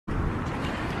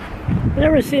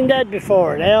Never seen that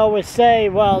before. They always say,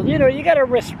 well, you know, you got to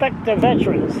respect the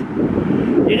veterans.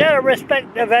 You got to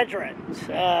respect the veterans. If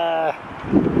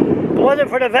it wasn't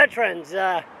for the veterans,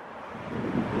 I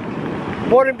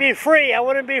wouldn't be free. I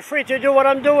wouldn't be free to do what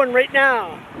I'm doing right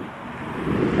now.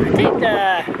 I think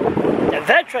the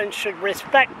veterans should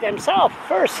respect themselves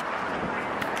first.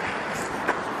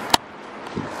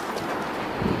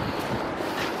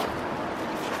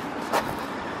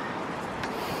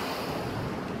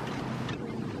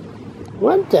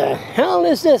 What the hell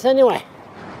is this anyway?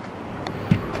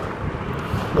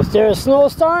 Was there a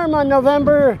snowstorm on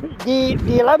November the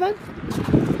 11th?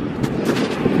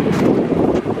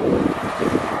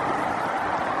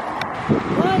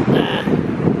 What the?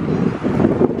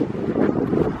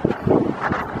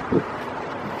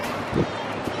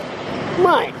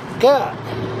 My God.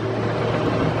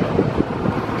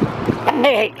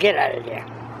 Hey, get out of there.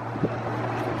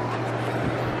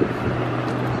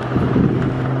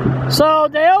 So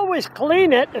they always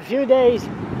clean it a few days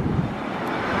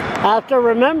after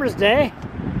Remembrance Day.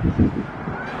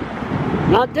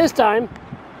 Not this time.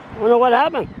 I don't know what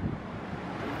happened.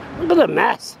 Look at the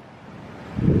mess.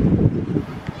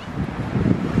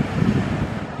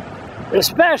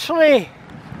 Especially,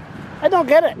 I don't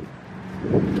get it.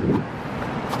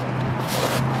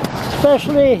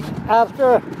 Especially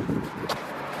after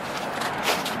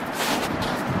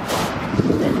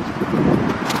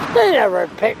they never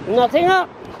picked nothing up.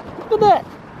 Look at that.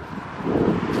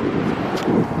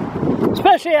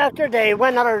 Especially after they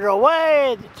went out of their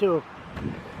way to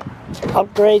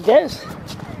upgrade this.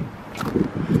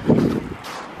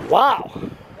 Wow.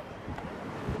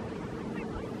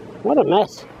 What a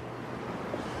mess.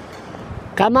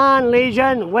 Come on,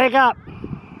 Legion, wake up.